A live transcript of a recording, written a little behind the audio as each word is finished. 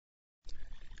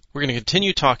We're going to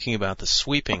continue talking about the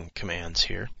sweeping commands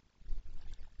here.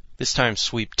 This time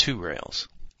sweep 2 rails.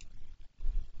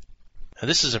 Now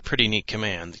this is a pretty neat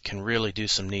command that can really do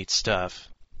some neat stuff.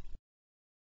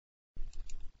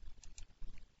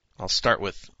 I'll start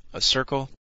with a circle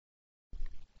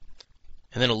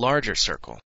and then a larger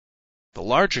circle. The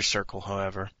larger circle,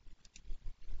 however,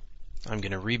 I'm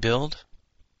going to rebuild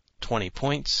 20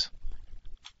 points,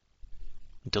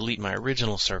 delete my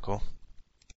original circle,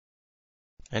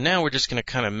 and now we're just going to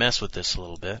kind of mess with this a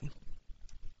little bit.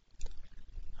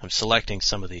 I'm selecting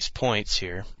some of these points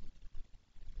here.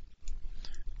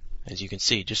 As you can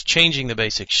see, just changing the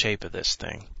basic shape of this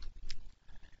thing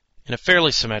in a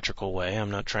fairly symmetrical way.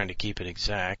 I'm not trying to keep it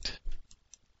exact.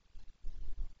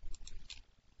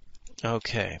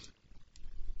 Okay.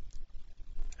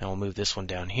 Now we'll move this one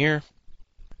down here.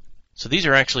 So these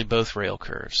are actually both rail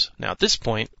curves. Now at this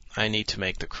point, I need to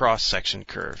make the cross-section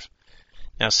curve.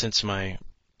 Now since my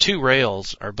 2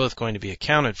 rails are both going to be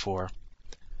accounted for,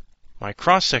 my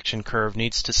cross-section curve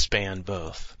needs to span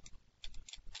both.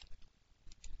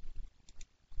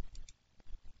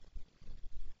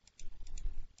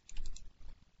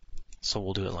 So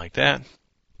we'll do it like that.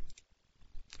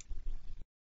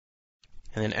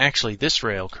 And then actually this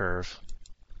rail curve,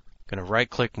 I'm going to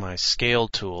right-click my scale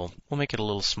tool. We'll make it a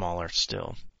little smaller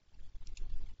still.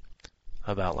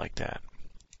 About like that.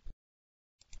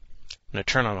 I'm going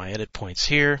to turn on my edit points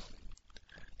here.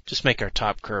 Just make our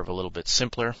top curve a little bit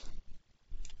simpler.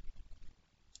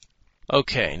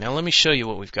 Okay, now let me show you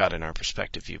what we've got in our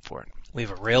perspective viewport. We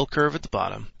have a rail curve at the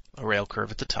bottom, a rail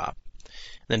curve at the top.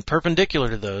 Then perpendicular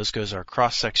to those goes our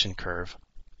cross-section curve,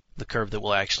 the curve that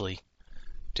will actually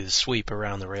do the sweep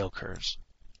around the rail curves.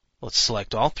 Let's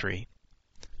select all 3.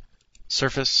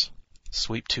 Surface,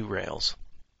 sweep 2 rails.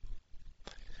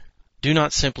 Do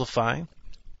not simplify.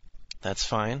 That's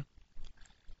fine.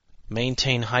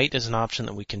 Maintain height is an option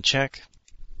that we can check.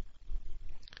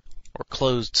 Or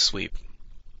closed sweep.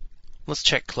 Let's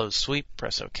check closed sweep,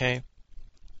 press OK.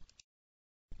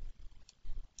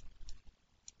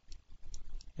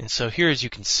 And so here, as you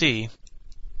can see,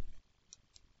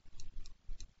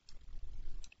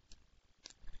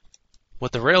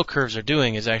 what the rail curves are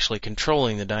doing is actually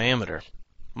controlling the diameter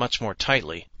much more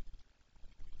tightly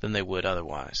than they would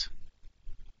otherwise.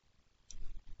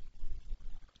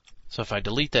 So if I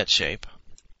delete that shape,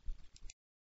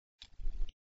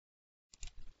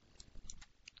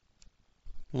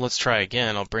 let's try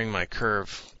again. I'll bring my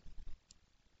curve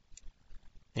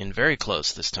in very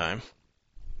close this time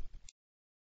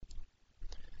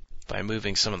by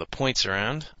moving some of the points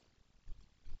around.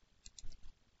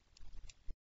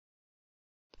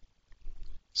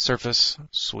 Surface,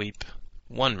 sweep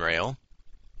 1 rail.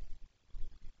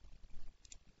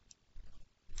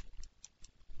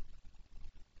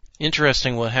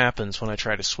 Interesting what happens when I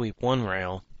try to sweep 1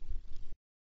 rail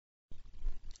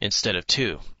instead of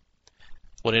 2.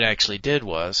 What it actually did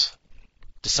was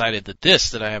decided that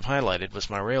this that I have highlighted was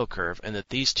my rail curve and that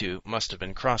these 2 must have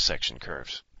been cross-section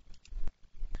curves.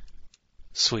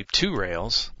 Sweep 2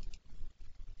 rails.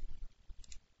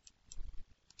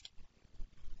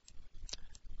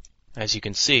 As you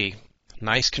can see,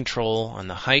 nice control on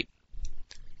the height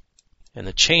and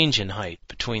the change in height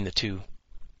between the 2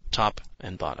 top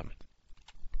and bottom.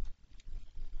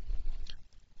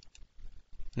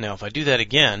 Now if I do that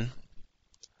again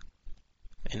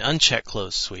and uncheck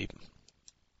closed sweep,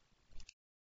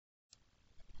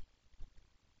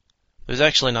 there's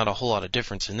actually not a whole lot of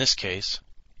difference in this case,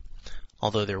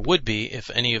 although there would be if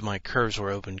any of my curves were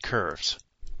open curves.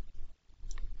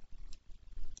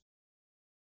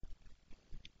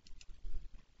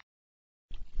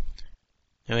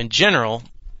 Now in general,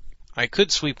 I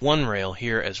could sweep 1 rail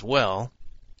here as well.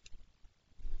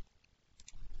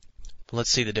 But let's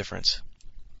see the difference.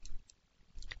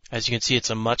 As you can see, it's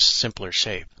a much simpler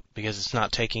shape because it's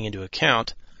not taking into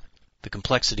account the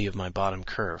complexity of my bottom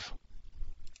curve.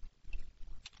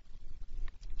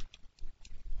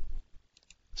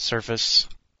 Surface.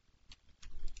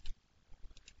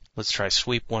 Let's try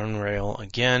sweep 1 rail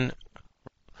again.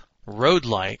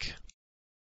 Road-like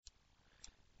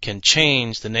can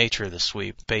change the nature of the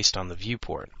sweep based on the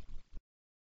viewport.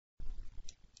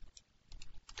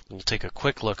 We'll take a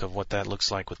quick look of what that looks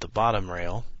like with the bottom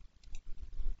rail.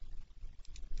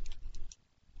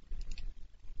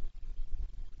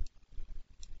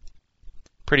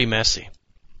 Pretty messy,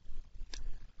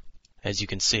 as you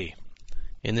can see.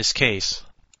 In this case,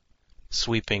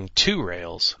 sweeping 2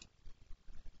 rails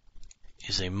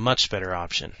is a much better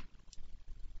option.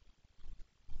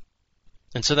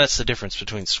 And so that's the difference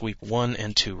between sweep 1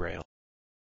 and 2 rail.